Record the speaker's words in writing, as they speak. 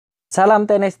ሰላም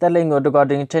ጤና ይስጥልኝ ወደ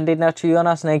ጓደኞቼ እንዴት ናችሁ?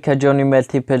 ዮናስ ነኝ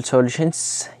ከjonimultiplesolutions።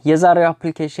 የዛሬው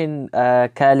አፕሊኬሽን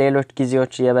ከሌሎች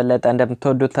ጊዜዎች የበለጠ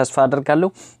እንደምትወዱት ተስፋ አደርጋለሁ።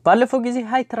 ባለፈው ጊዜ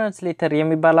ሃይ ትራንስሌተር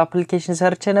የሚባል አፕሊኬሽን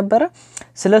ሰርቼ ነበር።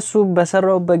 ስለሱ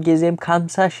በሰራውበት ጊዜም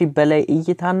ከ50,000 በላይ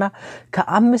እይታና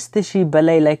ከ5,000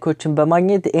 በላይ ላይኮችን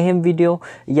በማግኘት ይሄን ቪዲዮ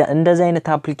እንደዚህ አይነት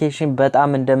አፕሊኬሽን በጣም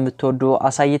እንደምትወዱ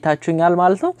አሳይታችሁኛል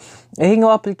ማለት ነው።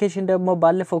 ይሄኛው አፕሊኬሽን ደግሞ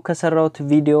ባለፈው ከሰራውት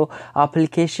ቪዲዮ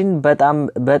አፕሊኬሽን በጣም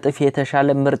በጥፍ የተሻለ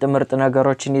ምርጥ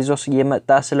ነገሮችን ይዞ የመጣ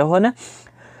ስለሆነ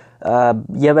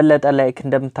የበለጠ ላይክ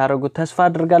እንደምታደርጉ ተስፋ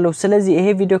አድርጋለሁ። ስለዚህ ይሄ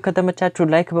ቪዲዮ ከተመቻችሁ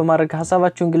ላይክ በማድረግ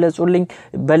ሐሳባችሁን ግለጹልኝ።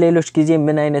 በሌሎች ጊዜ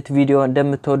ምን አይነት ቪዲዮ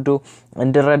እንደምትወዱ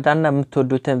እንድረዳና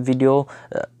የምትወዱትን ቪዲዮ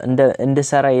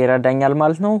እንድሰራ ይረዳኛል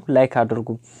ማለት ነው። ላይክ አድርጉ።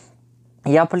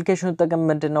 የአፕሊኬሽኑ ጥቅም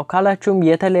ምንድነው ካላችሁም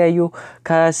የተለያዩ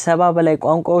ከ70 በላይ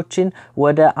ቋንቋዎችን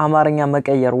ወደ አማርኛ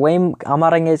መቀየር ወይም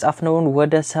አማርኛ የጻፍነውን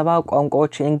ወደ 70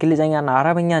 ቋንቋዎች እንግሊዘኛና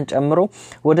አረብኛን ጨምሮ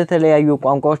ወደ ተለያዩ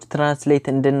ቋንቋዎች ትራንስሌት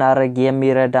እንድናደርግ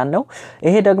የሚረዳን ነው።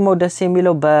 ይሄ ደግሞ ደስ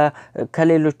የሚለው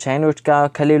ከሌሎች ቻይኖች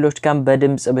ጋር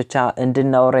በድምጽ ብቻ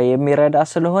እንድናወራ የሚረዳ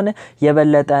ስለሆነ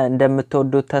የበለጠ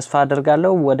እንደምትወዱት ተስፋ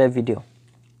አደርጋለሁ። ወደ ቪዲዮ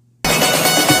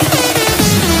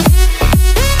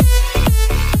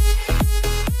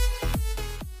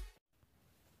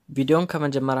ቪዲዮን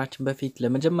ከመጀመራችን በፊት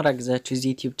ለመጀመሪያ ጊዜያችሁ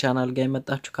እዚህ ዩቲዩብ ቻናል ጋር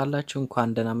መጣችሁ ካላችሁ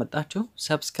እንኳን ደህና መጣችሁ።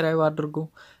 ሰብስክራይብ አድርጉ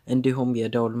እንዲሁም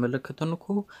የደውል ምልክቱን ንኩ።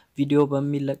 ቪዲዮ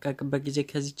በሚለቀቅበት ጊዜ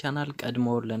ከዚህ ቻናል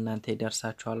ቀድሞ ለእናንተ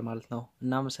ይደርሳችኋል ማለት ነው።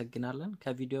 እናመሰግናለን።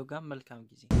 ከቪዲዮ ጋር መልካም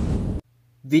ጊዜ።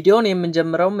 ቪዲዮን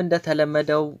የምንጀምረው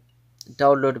እንደተለመደው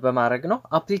ዳውንሎድ በማድረግ ነው።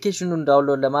 አፕሊኬሽኑን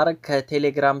ዳውንሎድ ለማድረግ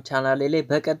ከቴሌግራም ቻናሌ ላይ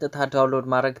በቀጥታ ዳውንሎድ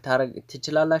ማድረግ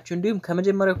ትችላላችሁ። እንዲሁም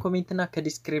ከመጀመሪያው ኮሜንትና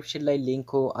ከዲስክሪፕሽን ላይ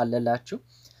ሊንኩ አለላችሁ።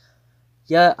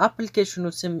 የአፕሊኬሽኑ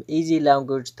ስም ኢዚ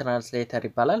ላንጉዌጅ ትራንስሌተር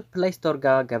ይባላል። ፕሌይ ስቶር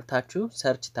ጋር ገብታችሁ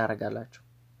ሰርች ታደርጋላችሁ።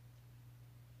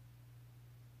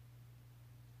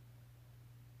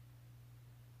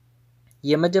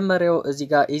 የመጀመሪያው እዚህ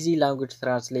ጋር ኢዚ ላንጉዌጅ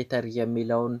ትራንስሌተር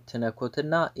የሚለውን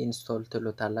ትነኩትና ኢንስቶል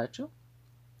ትሉታላችሁ።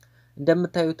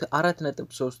 እንደምታዩት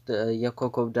 4.3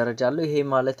 የኮከብ ደረጃ አለው። ይሄ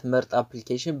ማለት ምርጥ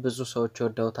አፕሊኬሽን ብዙ ሰዎች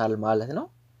ወደውታል ማለት ነው።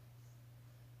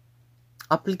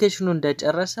 አፕሊኬሽኑ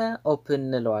እንደጨረሰ ኦፕን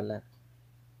እንለዋለን።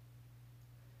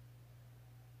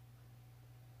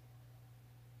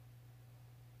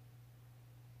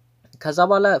 ከዛ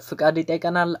በኋላ ፍቃድ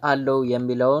ይጠይቀናል አለው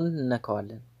የሚለውን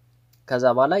እንነካዋለን። ከዛ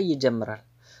በኋላ ይጀምራል።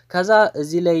 ከዛ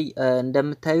እዚህ ላይ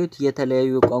እንደምታዩት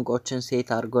የተለያዩ ቋንቋዎችን ሴት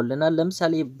አድርጎልናል።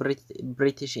 ለምሳሌ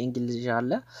ብሪቲሽ እንግሊዝ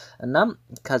አለ እና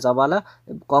ከዛ በኋላ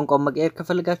ቋንቋውን መቀየር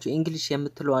ከፈልጋችሁ እንግሊሽ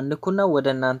የምትለው አንኩና ወደ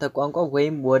እናንተ ቋንቋ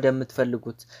ወይም ወደ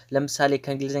የምትፈልጉት ለምሳሌ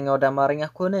ከእንግሊዘኛ ወደ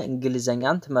አማርኛ ከሆነ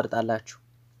እንግሊዘኛን ትመርጣላችሁ።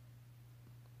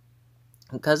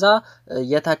 ከዛ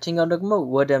የታችኛው ደግሞ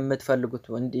ወደ የምትፈልጉት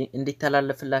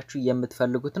እንዲተላለፍላችሁ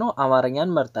የምትፈልጉት ነው።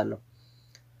 አማርኛን መርጣለሁ።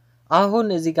 አሁን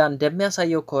እዚህ ጋር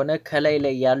እንደሚያሳየው ከሆነ ከላይ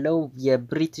ላይ ያለው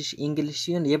የብሪቲሽ እንግሊሽ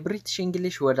ሲሆን የብሪቲሽ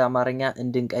እንግሊሽ ወደ አማርኛ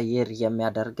እንድንቀይር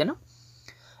የሚያደርግ ነው።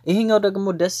 ይሄኛው ደግሞ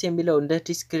ደስ የሚለው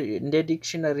እንደ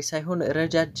ዲክሽነሪ ሳይሆን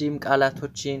ረጃጅም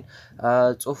ቃላቶችን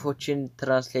ጽሁፎችን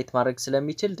ትራንስሌት ማድረግ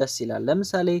ስለሚችል ደስ ይላል።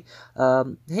 ለምሳሌ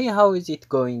hey how is it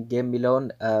going የሚለውን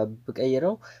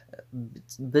ብቀይረው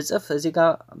ብጽፍ እዚህ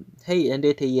ጋር hey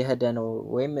እንዴት እየሄደ ነው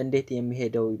ወይም እንዴት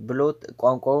የሚሄደው ብሎ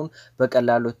ቋንቋውን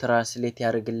በቀላሉ ትራንስሌት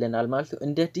ያደርግልናል ማለት ነው።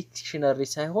 እንደ ዲክሽነሪ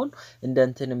ሳይሆን እንደ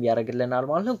እንትንም ያደርግልናል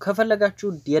ማለት ነው። ከፈለጋችሁ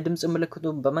የድምጽ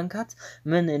ምልክቱን በመንካት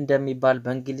ምን እንደሚባል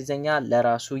በእንግሊዘኛ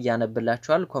ለራሱ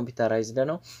ያነብላችኋል። ኮምፒውተራይዝድ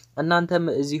ነው። እናንተም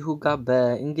እዚሁ ጋር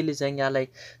በእንግሊዘኛ ላይ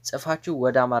ጽፋችሁ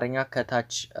ወደ አማርኛ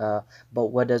ከታች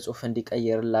ወደ ጽሁፍ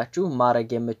እንዲቀየርላችሁ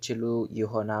ማድረግ የምትችሉ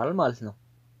ይሆናል ማለት ነው።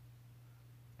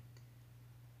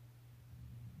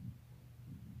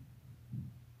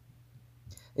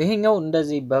 ይሄኛው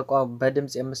እንደዚህ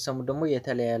በድምጽ የምትሰሙ ደግሞ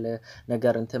የተለያየ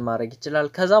ነገር እንትን ማድረግ ይችላል።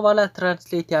 ከዛ በኋላ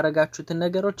ትራንስሌት ያደረጋችሁትን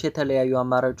ነገሮች የተለያዩ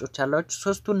አማራጮች አሏችሁ።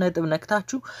 ሶስቱን ነጥብ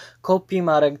ነክታችሁ ኮፒ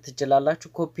ማድረግ ትችላላችሁ።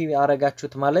 ኮፒ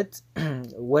ያደረጋችሁት ማለት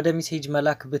ወደ ሜሴጅ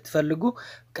መላክ ብትፈልጉ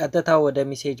ቀጥታ ወደ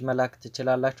ሜሴጅ መላክ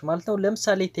ትችላላችሁ ማለት ነው።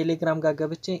 ለምሳሌ ቴሌግራም ጋር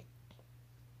ገብቼ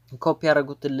ኮፒ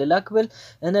ያደረጉትን ልላክ ብል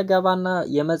እነገባና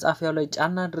የመጻፊያው ላይ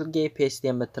ጫና አድርጌ ፔስት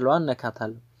የምትለዋን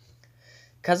ነካታለሁ።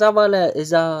 ከዛ በኋላ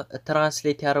እዛ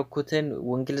ትራንስሌት ያደረኩትን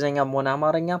እንግሊዘኛም ሆነ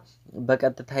አማርኛ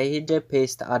በቀጥታ ሄጄ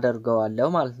ፔስት አደርገዋለሁ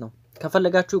ማለት ነው።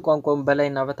 ከፈለጋችሁ ቋንቋውን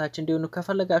በላይና በታች እንዲሆኑ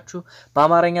ከፈለጋችሁ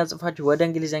በአማርኛ ጽፋችሁ ወደ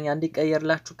እንግሊዘኛ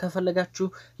እንዲቀየርላችሁ ከፈለጋችሁ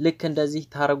ልክ እንደዚህ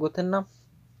ታረጉትና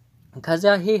ከዛ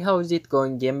hey how is it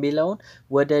going የሚለውን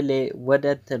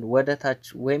ወደ ታች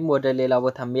ወይም ወደ ሌላ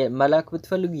ቦታ መላክ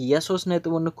ብትፈልጉ የሶስት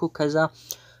ነጥቡን ንኩ። ከዛ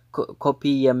ኮፒ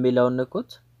የሚለውን ንኩት።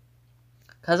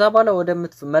 ከዛ በኋላ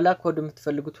መላክ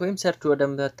ወደምትፈልጉት ወይም ሰርች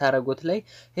ወደምታረጉት ላይ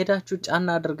ሄዳችሁ ጫና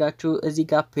አድርጋችሁ እዚህ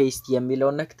ጋር ፔስት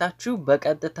የሚለውን ነክታችሁ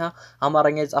በቀጥታ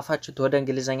አማርኛ የጻፋችሁት ወደ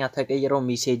እንግሊዘኛ ተቀይሮ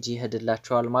ሜሴጅ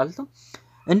ይሄድላችኋል ማለት ነው።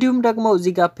 እንዲሁም ደግሞ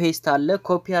እዚህ ጋር ፔስት አለ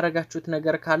ኮፒ ያረጋችሁት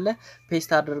ነገር ካለ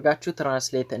ፔስት አድርጋችሁ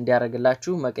ትራንስሌት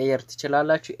እንዲያረግላችሁ መቀየር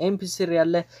ትችላላችሁ። ኤምፒ3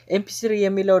 ያለ ኤምፒ3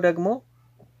 የሚለው ደግሞ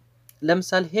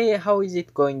ለምሳሌ hey how is it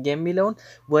going የሚለውን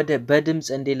ወደ በድምጽ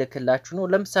እንዲልክላችሁ ነው።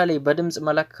 ለምሳሌ በድምጽ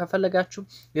መላክ ከፈለጋችሁ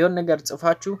የሆነ ነገር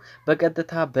ጽፋችሁ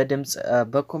በቀጥታ በድምጽ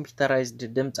በኮምፒውተራይዝድ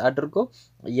ድምጽ አድርጎ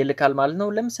ይልካል ማለት ነው።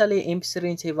 ለምሳሌ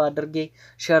ኤምፒ3 ሴቭ አድርጌ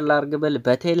ሼር ላርግብል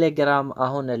በቴሌግራም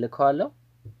አሁን ልከዋለሁ።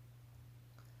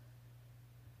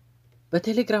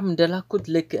 በቴሌግራም እንደላኩት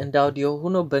ልክ እንደ አውዲዮ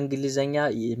ሆኖ በእንግሊዘኛ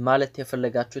ማለት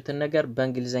የፈለጋችሁትን ነገር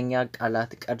በእንግሊዘኛ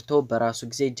ቃላት ቀድቶ በራሱ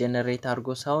ጊዜ ጀነሬት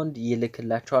አድርጎ ሳውንድ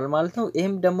ይልክላችኋል ማለት ነው።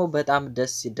 ይሄም ደግሞ በጣም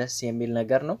ደስ የሚል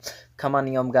ነገር ነው።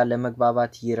 ከማንኛውም ጋር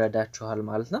ለመግባባት ይረዳችኋል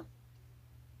ማለት ነው።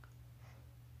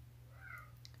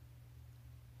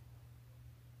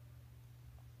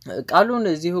 ቃሉን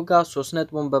እዚሁ ጋር 3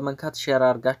 ነጥቡን በመንካት ሼር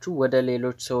አድርጋችሁ ወደ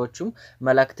ሌሎች ሰዎችም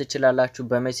መላክ ትችላላችሁ።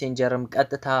 በሜሴንጀርም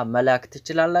ቀጥታ መላክ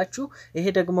ትችላላችሁ። ይሄ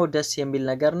ደግሞ ደስ የሚል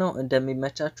ነገር ነው።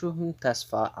 እንደሚመቻችሁ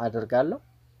ተስፋ አደርጋለሁ።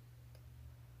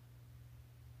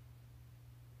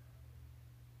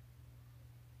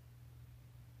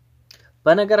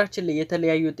 በነገራችን ላይ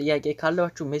የተለያዩ ጥያቄ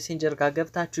ካላችሁ ሜሴንጀር ጋር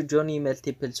ገብታችሁ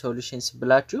jonimultiplesolutions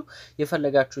ብላችሁ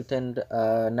የፈለጋችሁትን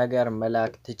ነገር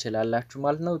መላክ ትችላላችሁ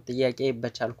ማለት ነው። ጥያቄ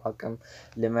በቻልኩ አቅም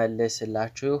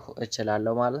ልመልስላችሁ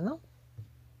እችላለሁ ማለት ነው።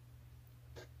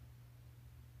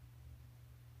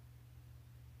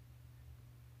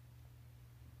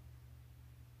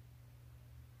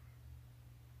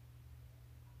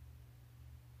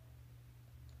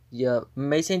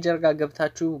 የሜሴንጀር ጋር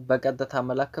ገብታችሁ በቀጥታ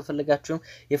መላክ ከፈለጋችሁ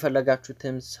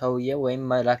የፈለጋችሁትን ሰውዬ ወይም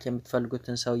መላክ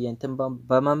የምትፈልጉትን ሰውዬ እንትን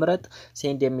በመምረጥ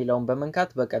ሴንድ የሚለውን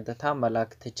በመንካት በቀጥታ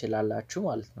መላክ ትችላላችሁ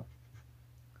ማለት ነው።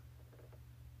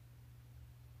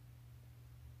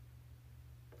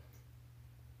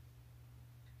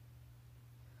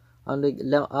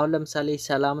 አሁን ለምሳሌ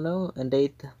ሰላም ነው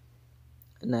እንዴት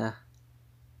ነህ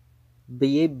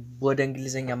ብዬ ወደ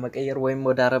እንግሊዘኛ መቀየር ወይም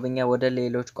ወደ አረብኛ ወደ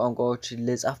ሌሎች ቋንቋዎች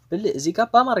ልጻፍ ብል እዚህ ጋር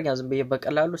በአማርኛ ዝም ብዬ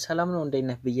በቀላሉ ሰላም ነው እንዴት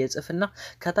ነህ ብዬ ጽፍና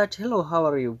ከታች hello how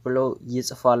are you ብሎ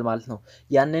ይጽፋል ማለት ነው።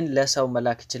 ያንን ለሰው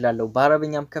መላክ ይችላል።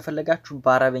 በአረብኛም ከፈለጋችሁ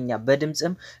በአረብኛ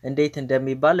በድምጽም እንዴት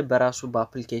እንደሚባል በራሱ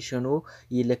በአፕሊኬሽኑ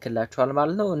ይልክላችኋል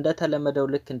ማለት ነው። እንደተለመደው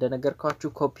ልክ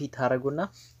እንደነገርኳችሁ ኮፒ ታረጉና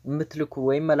የምትልኩ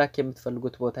ወይም መላክ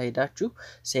የምትፈልጉት ቦታ ሄዳችሁ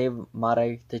ሴቭ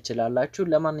ማድረግ ትችላላችሁ።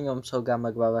 ለማንኛውም ሰው ጋር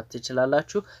መግባባት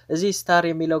ትችላላችሁ። እዚህ ስታር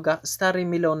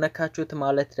የሚለው ነካችሁት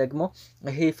ማለት ደግሞ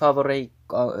ይሄ ፋቮራይት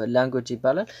ላንጉዌጅ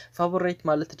ይባላል። ፋቮራይት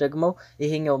ማለት ደግሞ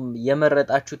ይሄኛው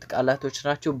የመረጣችሁት ቃላቶች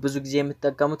ናቸው። ብዙ ጊዜ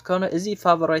የምትጠቀሙት ከሆነ እዚህ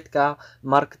ፋቮራይት ጋር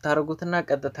ማርክ ታረጉትና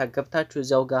ቀጥታ ገብታችሁ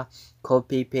እዛው ጋር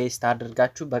ኮፒ ፔስት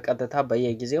አድርጋችሁ በቀጥታ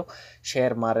በየጊዜው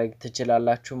ሼር ማድረግ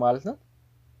ትችላላችሁ ማለት ነው።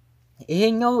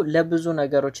 ይሄኛው ለብዙ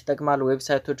ነገሮች ይጠቅማል።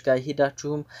 ዌብሳይቶች ጋር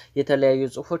ሄዳችሁም የተለያዩ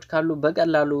ጽሁፎች ካሉ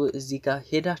በቀላሉ እዚህ ጋር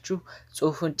ሄዳችሁ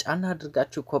ጽሁፉን ጫና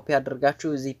አድርጋችሁ ኮፒ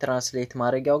አድርጋችሁ እዚህ ትራንስሌት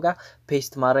ማድረጊያው ጋር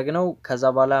ፔስት ማድረግ ነው። ከዛ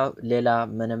በኋላ ሌላ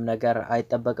ምንም ነገር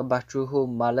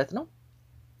አይጠበቅባችሁም ማለት ነው።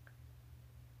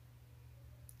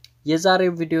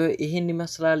 የዛሬው ቪዲዮ ይሄን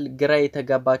ይመስላል። ግራ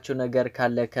የተጋባችሁ ነገር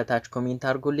ካለ ከታች ኮሜንት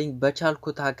አድርጉልኝ።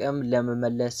 በቻልኩት አቅም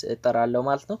ለመመለስ እጥራለሁ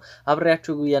ማለት ነው።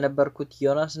 አብሬያችሁ የነበርኩት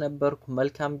ዮናስ ነበርኩ።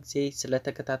 መልካም ጊዜ።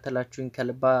 ስለተከታተላችሁኝ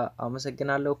ከልባ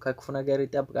አመሰግናለሁ። ከክፉ ነገር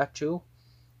ይጠብቃችሁ።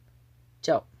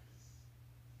 ቻው።